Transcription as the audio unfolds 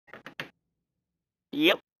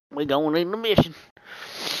Yep, we're going in the mission.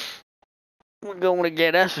 We're going to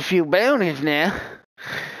get us a few bounties now.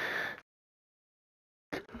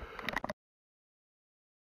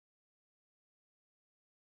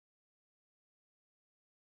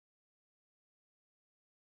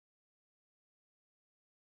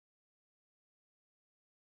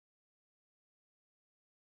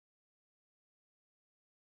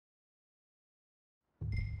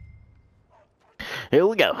 Here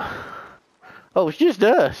we go. Oh, it's just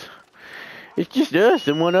us. It's just us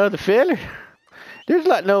and one other fella. There's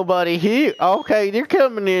like nobody here. Okay, they're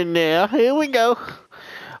coming in now. Here we go.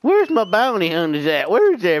 Where's my bounty hunters at?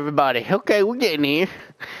 Where's everybody? Okay, we're getting here.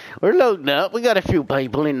 We're loading up. We got a few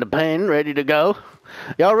people in the pen ready to go.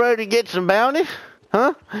 Y'all ready to get some bounties?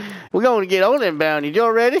 Huh? We're going to get all them bounties.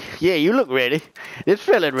 Y'all ready? Yeah, you look ready. This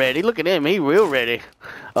fella ready. Look at him. He real ready.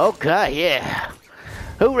 Okay, yeah.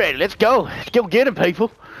 Who ready? Let's go. Let's go get him,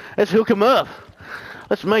 people. Let's hook him up.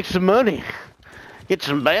 Let's make some money. Get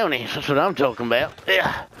some bounties. That's what I'm talking about.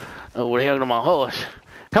 Yeah. Over the hell on my horse.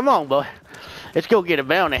 Come on, boy. Let's go get a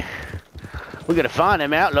bounty. We gotta find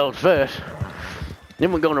them outlaws first.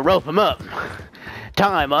 Then we're gonna rope them up.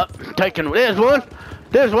 Tie him up. Take him. There's one.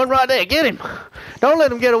 There's one right there. Get him. Don't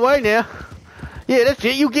let him get away now. Yeah, that's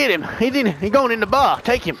it. You get him. He's going in the bar.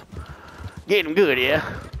 Take him. Get him good,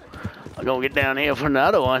 yeah. I'm gonna get down here for the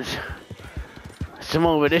other ones. Some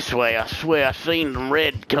over this way. I swear I seen them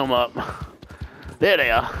red come up. There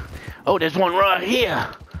they are. Oh, there's one right here.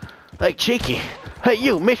 Hey, cheeky. Hey,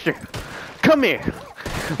 you, mister. Come here.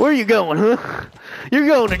 Where you going, huh? You're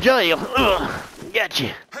going to jail. Ugh. Got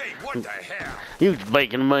you. Hey, what the hell? You was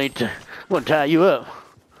begging me to... I'm gonna tie you up.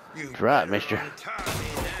 That's right, mister.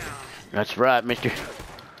 That's right, mister.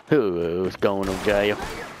 Who's going to jail?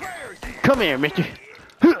 Come here, mister.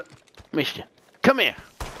 Mister, come here.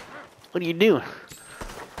 What are you doing?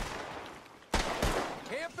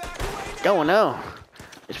 What's going on?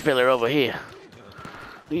 This fella over here.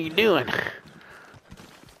 What are you doing?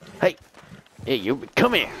 Hey, you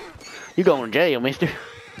come here. You going to jail, mister.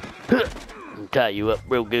 I'll tie you up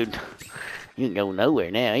real good. You ain't going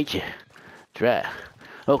nowhere now, ain't you? That's right.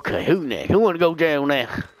 Okay, who next? Who want to go to jail now?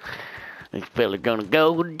 This fella gonna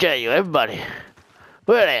go to jail. Everybody.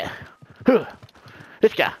 Where at?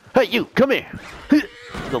 This guy. Hey, you, come here. You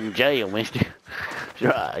going to jail, mister. That's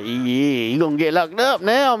right. Yeah, you gonna get locked up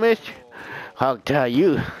now, mister. I'll tell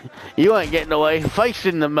you. You ain't getting away. Face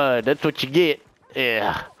in the mud. That's what you get.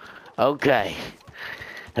 Yeah. Okay.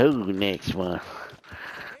 Who's next one?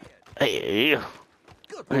 Hey,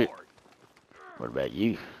 hey. What about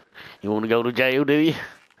you? You want to go to jail, do you?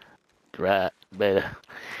 That's right. Better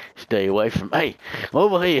stay away from... Hey,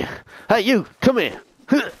 over here. Hey, you. Come here.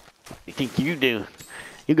 You think you doing?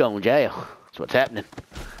 You going to jail. That's what's happening.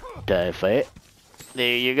 Die fat.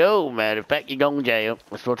 There you go. Matter of fact, you going to jail.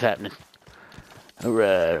 That's what's happening.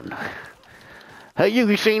 Alright. Hey,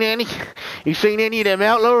 you seen any? You seen any of them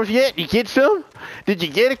outlaws yet? You get some? Did you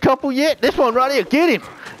get a couple yet? This one right here. Get him.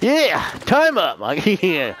 Yeah. Time up.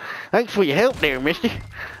 Yeah. Thanks for your help there, mister.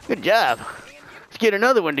 Good job. Let's get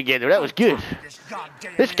another one together. That was good.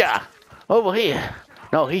 This guy. Over here.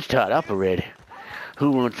 No, he's tied up already.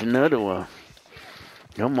 Who wants another one?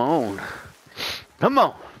 Come on. Come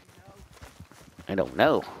on. I don't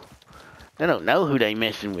know. I don't know who they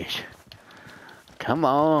messing with. Come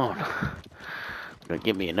on. Gonna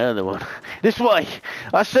give me another one. This way.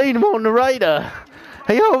 I seen him on the radar.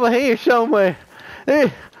 He over here somewhere.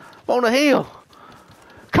 There. On the hill.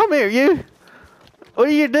 Come here, you. What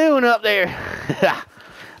are you doing up there?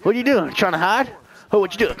 What are you doing? Trying to hide? Oh,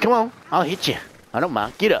 what you doing? Come on. I'll hit you. I don't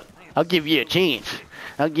mind. Get up. I'll give you a chance.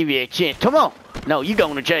 I'll give you a chance. Come on. No, you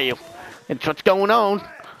going to jail. That's what's going on.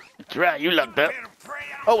 That's right. You locked up.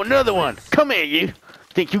 Oh, another one. Come here, you.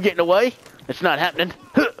 Think you getting away? It's not happening.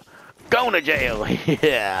 Going to jail.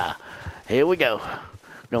 Yeah. Here we go.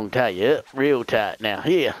 Gonna tie you up real tight now.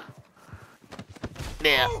 Here.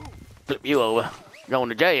 Now. Flip you over. Going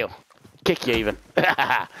to jail. Kick you even.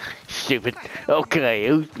 Stupid. Okay,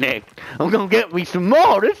 who's next? I'm gonna get me some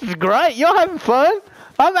more. This is great. Y'all having fun?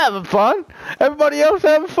 I'm having fun. Everybody else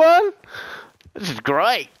having fun? This is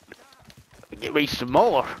great. Get me some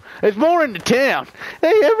more. There's more in the town.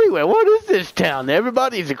 They everywhere. What is this town?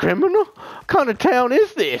 Everybody's a criminal? What kind of town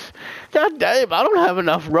is this? God damn, I don't have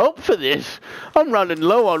enough rope for this. I'm running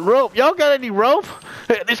low on rope. Y'all got any rope?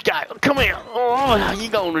 Hey, this guy, come here. Oh, you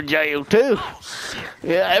going to jail too.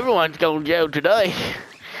 Yeah, everyone's going to jail today.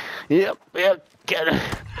 Yep,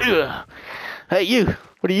 gotta. Hey, you.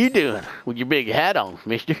 What are you doing with your big hat on,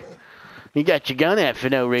 mister? You got your gun out for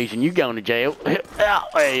no reason. You going to jail.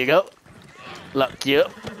 There you go. Lock you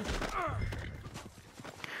up.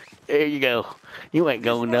 There you go. You ain't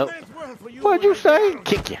going up. What'd you say?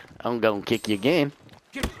 Kick you. I'm gonna kick you again.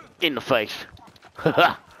 In the face.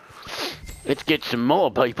 Let's get some more,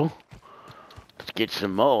 people. Let's get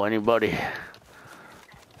some more. Anybody?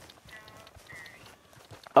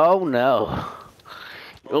 Oh, no.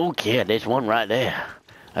 Oh, yeah, there's one right there.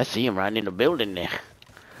 I see him right in the building there.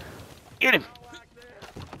 Get him.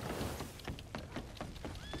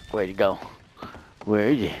 Where'd he go? Where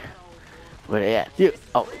is he? Where they at? You.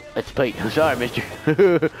 Oh, that's Pete. I'm sorry, mister.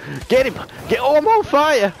 Get him. Oh, I'm on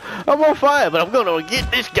fire. I'm on fire, but I'm going to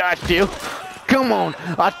get this guy still. Come on.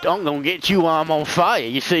 I'm going to get you while I'm on fire.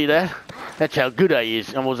 You see that? That's how good I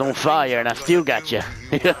is. I was on fire, and I still got you.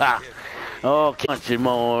 Oh, punch him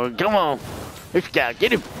more. Come on. This guy.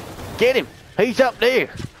 Get him. Get him. He's up there.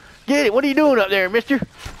 Get it. What are you doing up there, mister?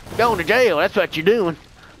 Going to jail. That's what you're doing.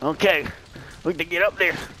 Okay. We can get up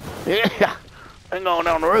there. Yeah. I'm going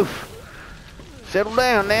on the roof. Settle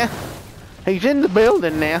down now. He's in the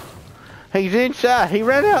building now. He's inside. He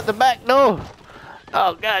ran out the back door.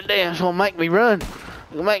 Oh, goddamn. It's going to make me run. It's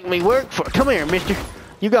going to make me work for it. Come here, mister.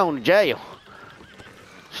 You going to jail.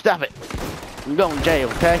 Stop it. I'm going to jail,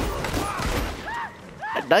 okay?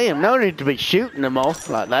 Damn, no need to be shooting them all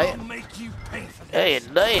like that. Hey,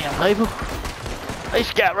 damn, people.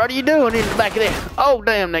 This guy, what are you doing in the back of there? Oh,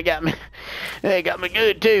 damn, they got me. They got me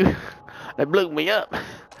good, too. They blew me up.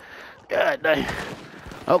 God damn.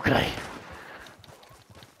 Okay.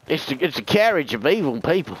 It's a carriage of evil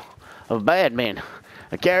people, of bad men.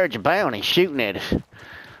 A carriage of bounty shooting at us.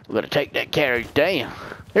 We're going to take that carriage down.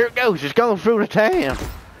 Here it goes. It's going through the town.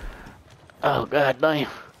 Oh, god damn.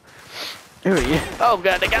 Here he is. Oh,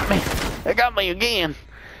 God, they got me. They got me again.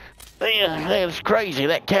 Yeah, that's crazy,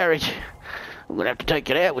 that carriage. I'm going to have to take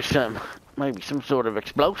it out with something. Maybe some sort of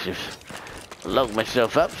explosives. Load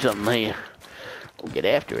myself up something here. We'll get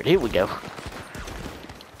after it. Here we go.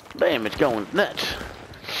 Damn, it's going nuts.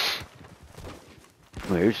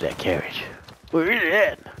 Where's that carriage? Where is it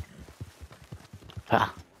at? Huh?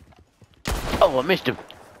 Oh, I missed him.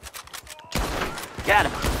 Got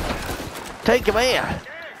him. Take him out.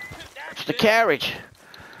 It's the carriage.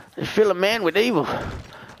 It's full of men with evil.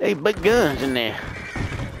 They big guns in there.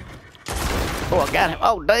 Oh, I got him.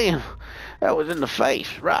 Oh, damn. That was in the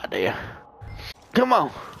face right there. Come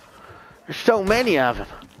on. There's so many of them.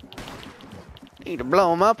 Need to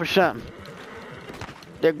blow them up or something.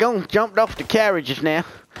 They're going jumped off the carriages now.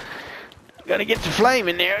 Gotta get some flame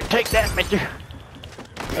in there. Take that, mister.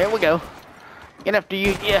 There we go. Get after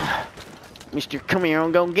you. Yeah. Mister, come here.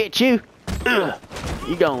 I'm gonna get you. Ugh.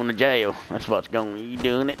 You going to jail. That's what's going on. You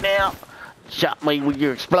doing it now. Shot me with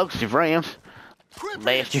your explosive rounds.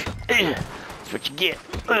 Bastard. Ugh. That's what you get.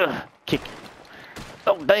 Ugh. Kick it.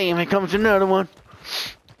 Oh, damn. Here comes another one.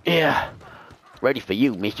 Yeah. Ready for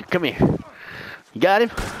you, mister. Come here. You got him?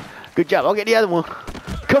 Good job. I'll get the other one.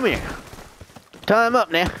 Come here. Tie him up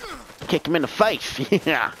now. Kick him in the face.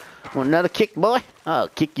 Yeah. Want another kick, boy? I'll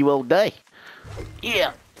kick you all day.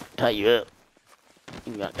 Yeah. Tie you up.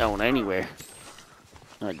 You're not going anywhere.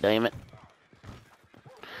 Oh, damn it.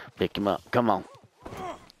 Pick him up. Come on.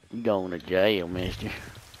 You going to jail, mister.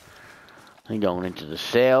 You going into the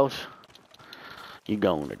cells. You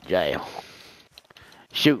going to jail.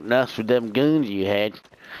 Shooting us with them guns you had.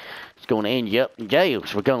 It's going to end you up in jail.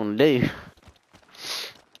 That's what we're going to do.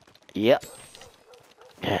 Yep.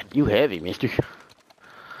 God, you heavy, mister.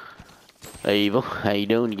 Hey, Evil. How you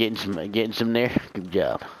doing? You getting some there? Good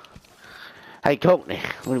job. Hey, Courtney.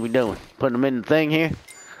 What are we doing? Putting them in the thing here?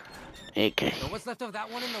 Okay. So what's left of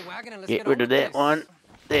that one in the wagon and let's get rid of that one.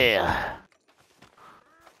 There.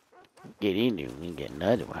 Get in there and get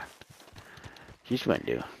another one. Just what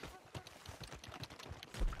do.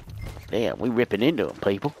 Damn, we ripping into them,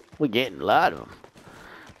 people. We getting a lot of them.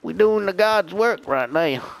 We doing the God's work right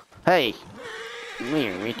now. Hey, come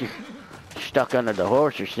here, Richard. Stuck under the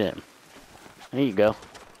horse or something. There you go.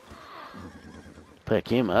 Pick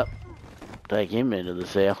him up. Take him into the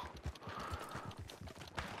cell.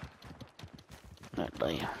 God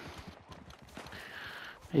damn.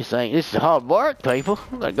 This is hard work, people.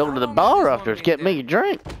 I gotta go to the bar after it's get me a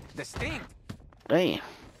drink. Distinct. Damn.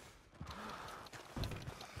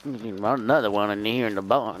 Another one in here in the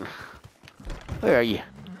barn. Where are you?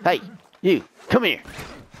 Hey, you, come here.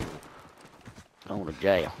 Going to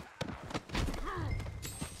jail.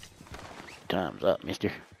 Time's up,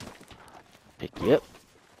 mister. Pick you up.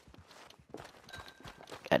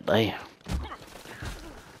 God damn.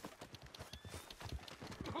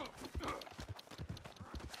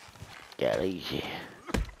 Got easy.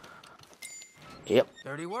 Yep.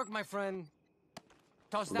 Dirty work, my friend.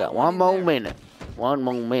 We got one more minute. One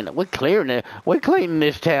more minute. We're clearing it. We're cleaning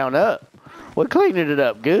this town up. we're cleaning it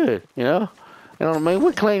up good, you know? You know what I mean?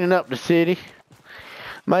 We're cleaning up the city,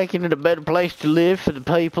 making it a better place to live for the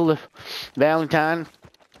people of Valentine.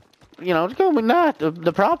 You know, it's going to be nice.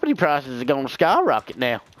 The property prices are going to skyrocket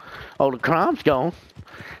now. Oh, the crime's gone.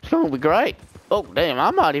 It's going to be great. Oh, damn,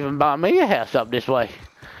 I might even buy me a house up this way.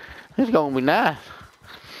 It's going to be nice.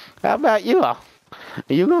 How about you all?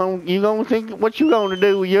 You gonna think what you gonna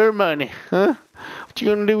do with your money, huh? What you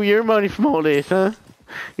gonna do with your money from all this, huh?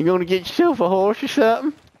 You gonna get yourself a horse or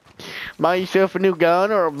something? Buy yourself a new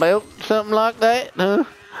gun or a belt, something like that, huh?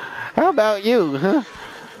 How about you, huh?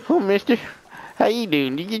 Oh, mister, how you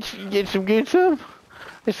doing? You get some good stuff?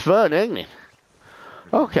 It's fun, isn't it?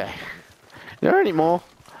 Okay. There any more?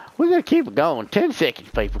 We gotta keep it going. 10 seconds,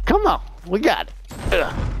 people. Come on, we got it.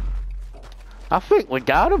 Ugh. I think we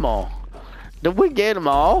got them all. Did we get them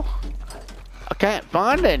all? I can't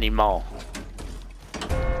find any more.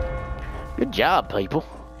 Good job, people.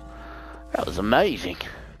 That was amazing.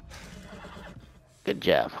 Good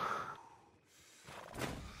job.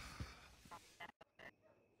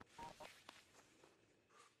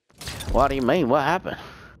 What do you mean? What happened?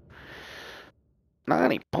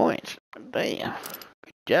 90 points. Damn.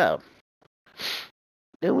 Good job.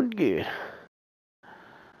 Doing good.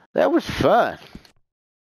 That was fun.